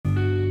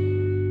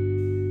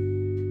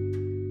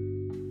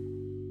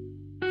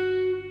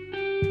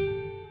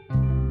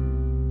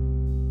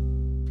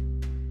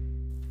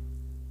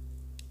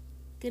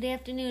Good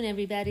afternoon,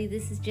 everybody.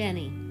 This is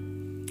Jenny.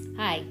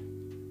 Hi.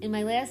 In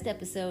my last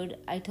episode,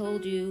 I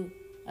told you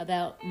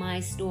about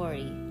my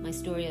story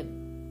of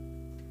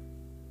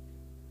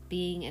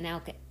being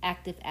an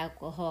active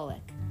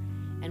alcoholic,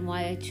 and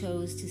why I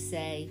chose to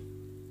say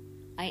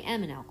I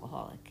am an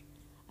alcoholic.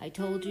 I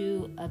told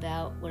you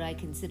about what I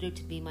consider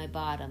to be my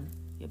bottom.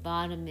 Your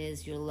bottom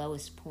is your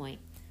lowest point.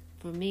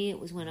 For me, it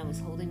was when I was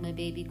holding my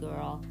baby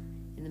girl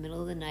in the middle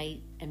of the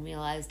night and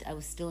realized I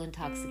was still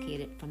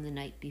intoxicated from the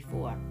night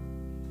before.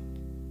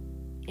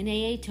 In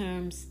AA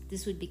terms,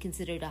 this would be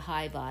considered a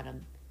high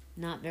bottom,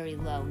 not very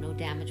low. No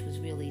damage was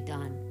really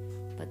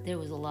done, but there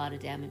was a lot of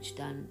damage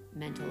done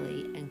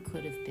mentally and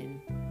could have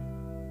been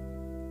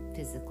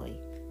physically.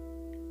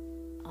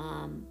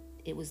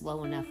 It was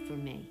low enough for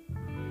me.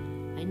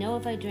 I know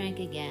if I drank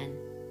again,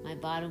 my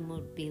bottom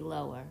would be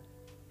lower.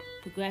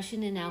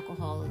 Progression in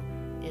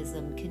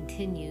alcoholism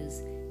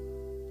continues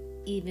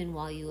even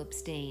while you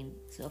abstain.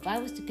 So if I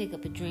was to pick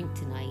up a drink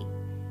tonight,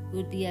 it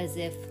would be as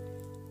if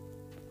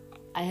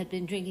I had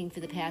been drinking for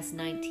the past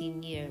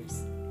 19 years,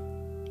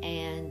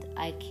 and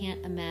I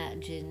can't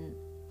imagine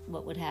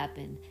what would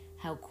happen,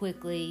 how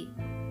quickly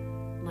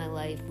my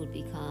life would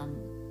become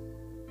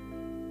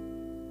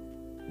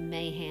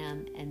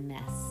mayhem and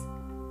mess,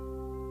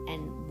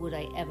 and would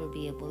I ever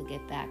be able to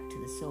get back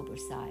to the sober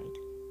side.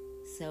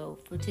 So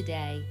for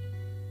today,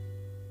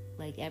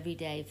 like every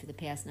day for the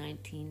past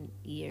 19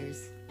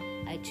 years,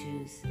 I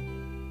choose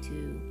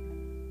to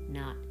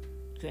not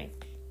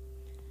drink.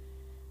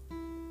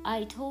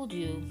 I told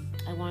you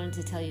I wanted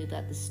to tell you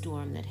about the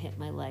storm that hit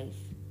my life.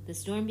 The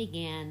storm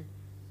began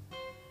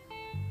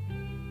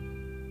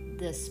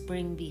the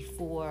spring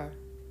before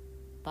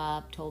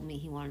Bob told me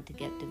he wanted to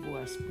get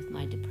divorced, with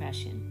my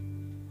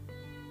depression.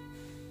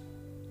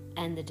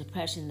 And the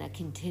depression that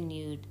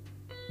continued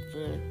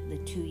for the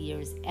 2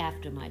 years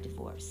after my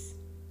divorce.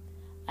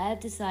 I have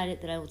decided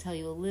that I will tell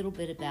you a little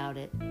bit about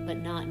it, but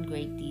not in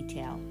great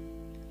detail.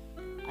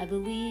 I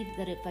believe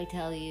that if I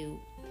tell you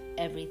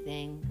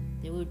everything,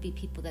 there would be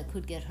people that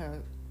could get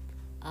hurt.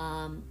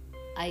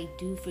 I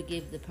do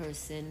forgive the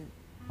person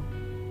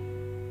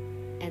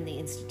and the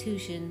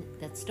institution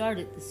that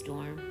started the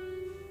storm.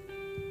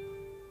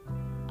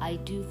 I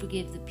do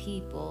forgive the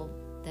people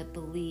that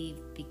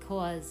believe,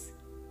 because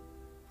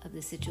of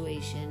the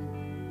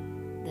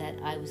situation,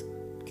 that I was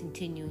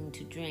continuing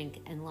to drink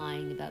and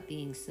lying about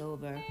being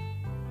sober,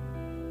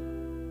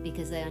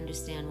 because I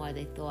understand why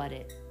they thought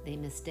it. They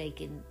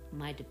mistaken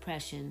my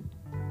depression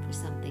for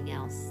something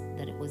else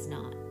that it was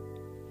not.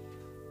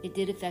 It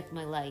did affect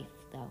my life,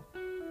 though.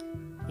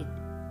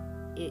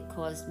 It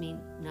caused me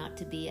not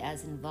to be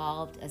as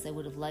involved as I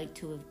would have liked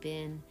to have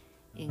been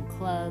in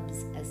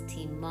clubs, as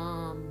teen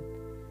mom,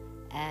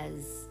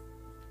 as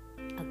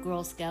a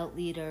Girl Scout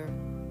leader.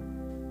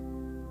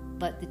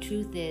 But the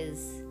truth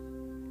is,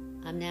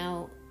 I'm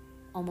now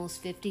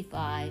almost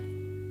 55.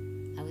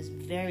 I was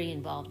very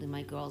involved in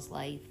my girl's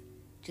life,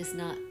 just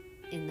not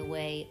in the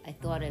way I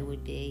thought I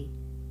would be.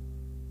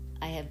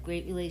 I have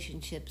great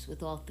relationships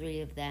with all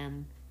three of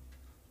them,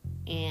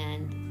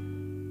 and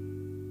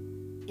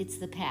it's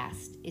the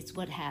past. It's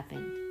what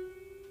happened,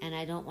 and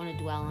I don't want to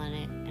dwell on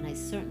it, and I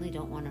certainly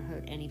don't want to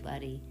hurt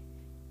anybody,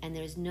 and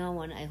there's no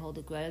one I hold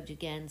a grudge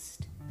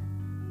against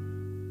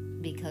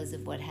because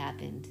of what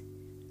happened.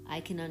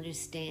 I can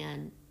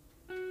understand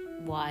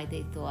why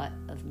they thought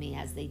of me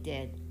as they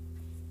did.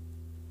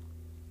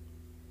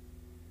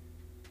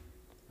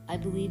 I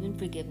believe in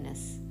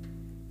forgiveness.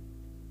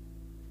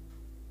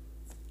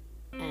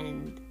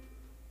 And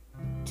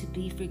to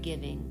be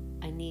forgiving,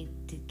 I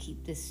need to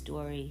keep this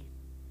story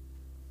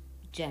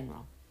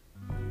general.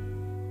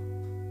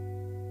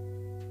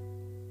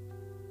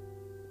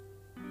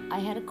 I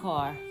had a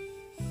car.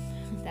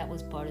 That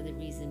was part of the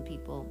reason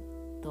people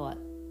thought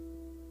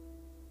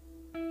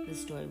the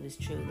story was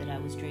true, that I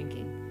was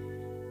drinking.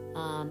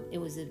 It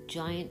was a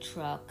giant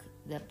truck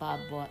that Bob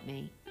bought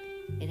me.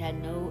 It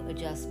had no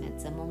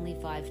adjustments. I'm only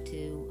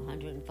 5'2",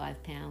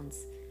 105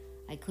 pounds.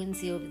 I couldn't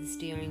see over the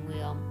steering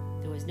wheel.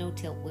 There was no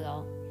tilt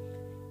wheel.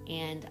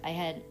 And I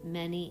had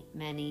many,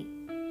 many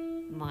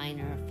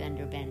minor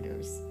fender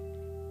benders.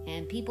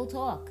 And people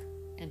talk.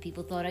 And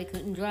people thought I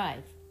couldn't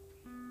drive.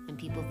 And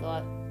people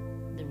thought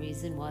the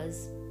reason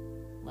was,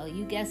 well,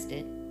 you guessed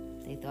it,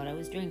 they thought I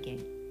was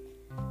drinking.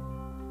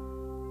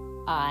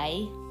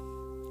 I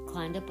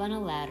climbed up on a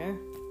ladder,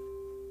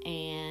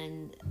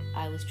 and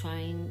I was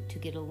trying to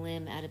get a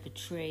limb out of a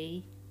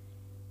tree.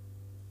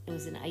 It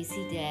was an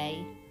icy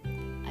day.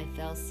 I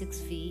fell 6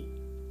 feet.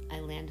 I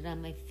landed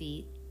on my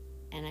feet,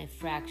 and I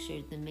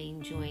fractured the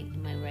main joint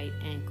in my right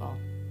ankle.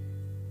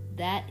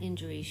 That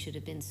injury should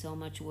have been so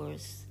much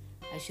worse.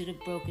 I should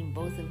have broken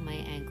both of my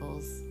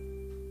ankles.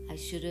 I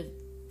should have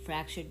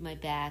fractured my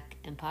back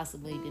and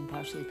possibly been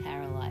partially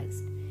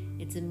paralyzed.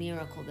 It's a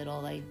miracle that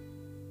all I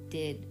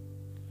did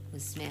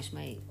was smash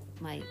my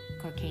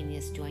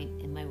calcaneus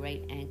joint in my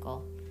right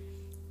ankle.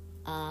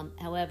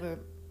 However,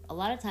 a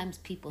lot of times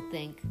people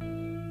think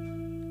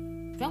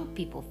drunk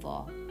people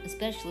fall,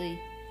 especially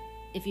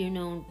if you're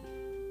known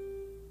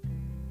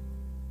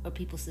or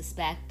people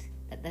suspect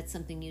That's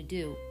something you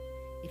do.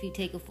 If you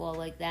take a fall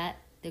like that,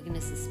 they're going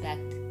to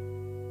suspect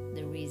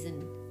the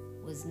reason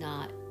was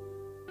not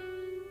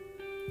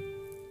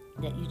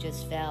that you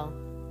just fell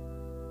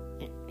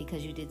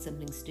because you did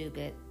something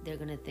stupid. They're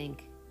going to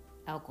think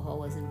alcohol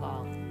was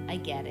involved. I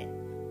get it.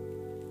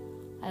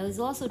 I was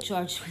also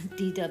charged with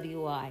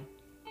DWI.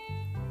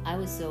 I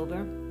was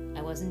sober.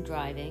 I wasn't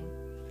driving.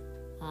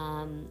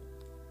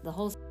 The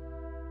whole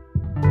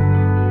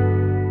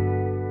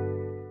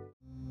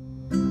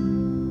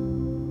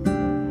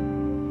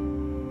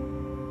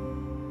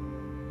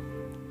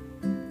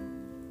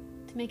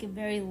To make a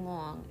very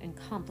long and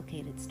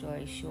complicated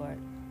story short,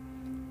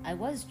 I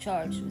was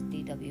charged with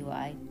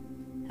DWI.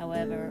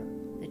 However,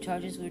 the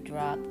charges were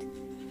dropped.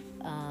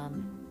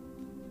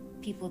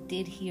 People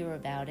did hear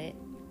about it,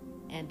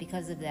 and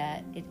because of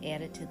that, it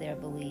added to their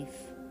belief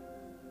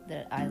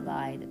that I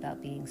lied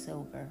about being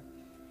sober.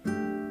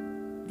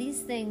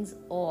 These things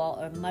all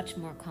are much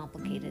more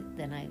complicated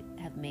than I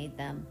have made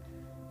them.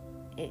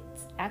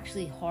 It's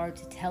actually hard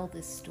to tell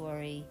this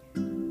story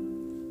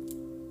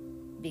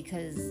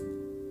because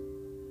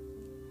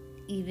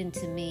even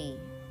to me,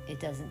 it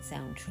doesn't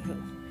sound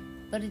true,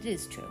 but it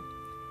is true.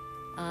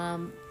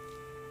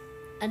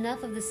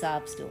 Enough of the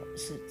sob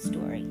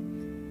story.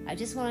 I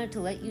just wanted to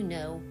let you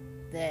know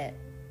that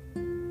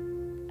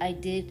I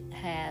did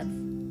have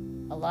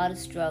a lot of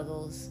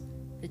struggles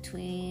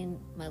between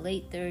my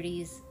late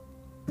 30s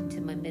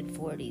to my mid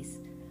 40s.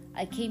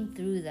 I came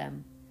through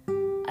them.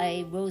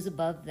 I rose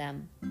above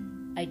them.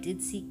 I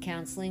did seek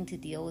counseling to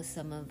deal with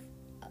some of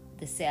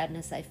the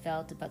sadness I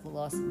felt about the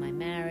loss of my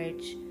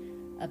marriage,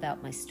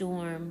 about my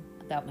storm,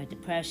 about my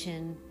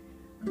depression.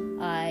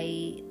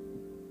 I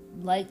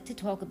like to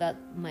talk about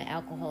my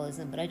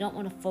alcoholism, but I don't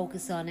want to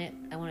focus on it.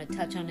 I want to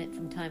touch on it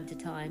from time to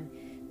time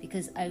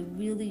because I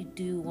really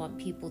do want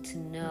people to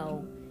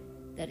know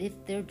that if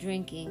they're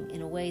drinking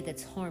in a way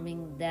that's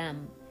harming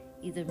them,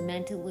 either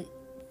mentally,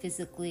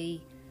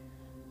 physically,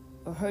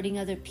 or hurting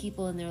other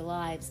people in their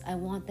lives, I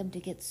want them to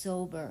get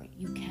sober.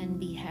 You can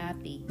be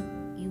happy.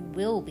 You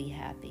will be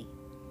happy.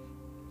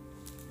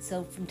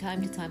 So from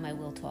time to time, I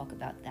will talk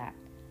about that.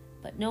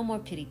 But no more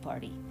pity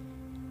party.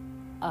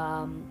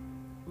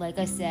 Like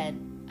I said,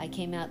 I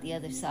came out the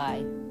other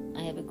side.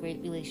 I have a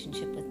great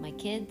relationship with my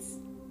kids.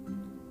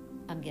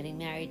 I'm getting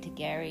married to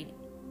Gary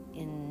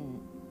in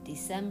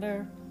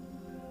December.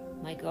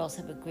 My girls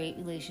have a great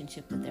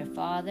relationship with their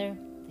father.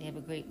 They have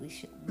a great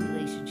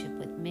relationship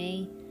with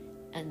me.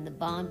 And the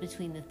bond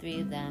between the three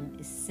of them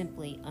is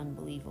simply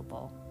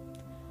unbelievable.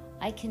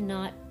 I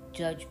cannot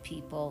judge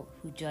people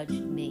who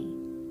judged me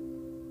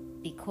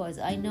because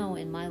I know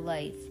in my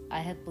life I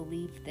have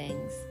believed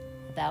things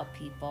about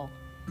people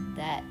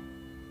that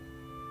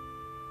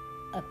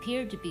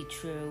appeared to be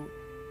true,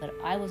 but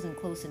I wasn't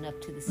close enough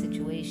to the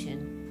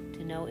situation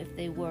to know if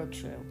they were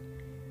true.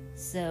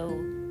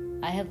 So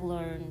I have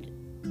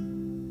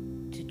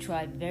learned to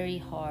try very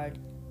hard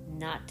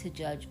not to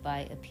judge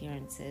by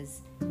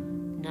appearances,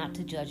 not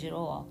to judge at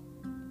all,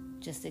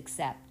 just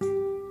accept.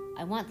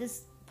 I want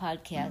this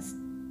podcast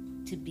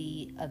to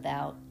be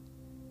about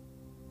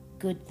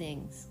good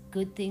things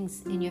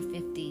in your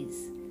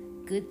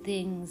 50s, good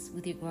things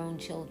with your grown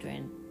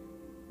children,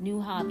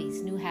 new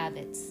hobbies, new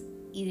habits,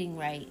 eating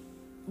right,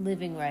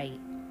 living right.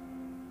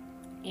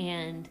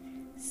 And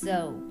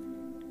so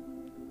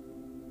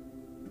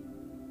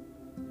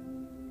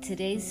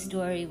today's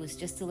story was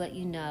just to let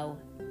you know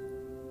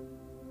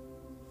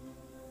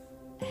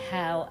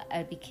how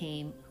I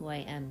became who I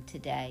am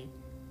today.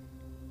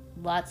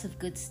 Lots of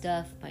good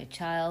stuff, my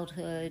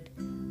childhood,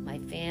 my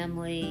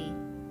family,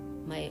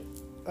 my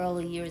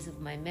early years of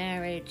my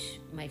marriage,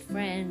 my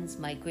friends,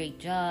 my great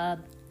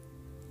job,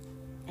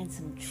 and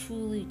some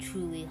truly,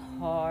 truly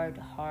hard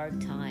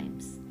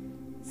times.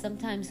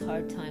 Sometimes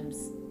hard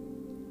times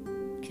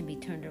can be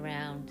turned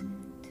around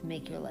to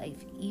make your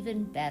life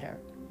even better,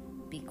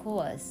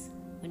 because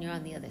when you're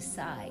on the other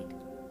side,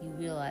 you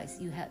realize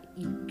you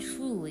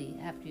truly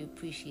have to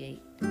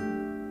appreciate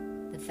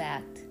the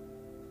fact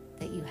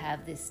that you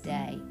have this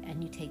day,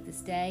 and you take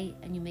this day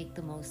and you make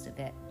the most of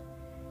it.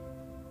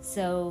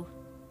 So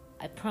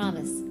I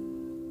promise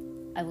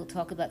I will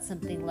talk about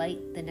something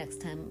light the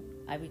next time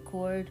I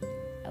record.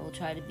 I will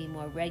try to be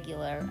more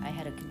regular. I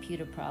had a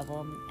computer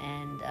problem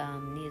and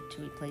needed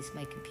to replace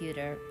my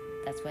computer.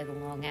 That's why the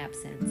long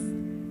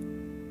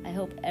absence. I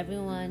hope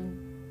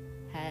everyone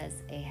has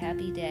a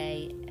happy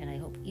day, and I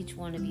hope each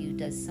one of you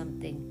does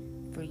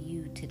something for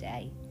you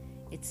today.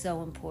 It's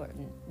so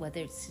important, whether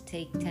it's to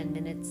take 10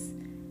 minutes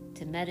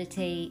to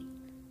meditate,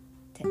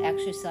 to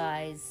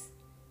exercise,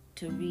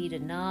 to read a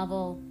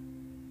novel.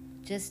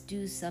 Just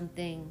do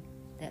something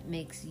that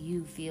makes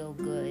you feel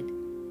good,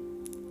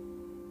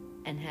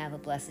 and have a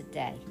blessed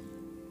day.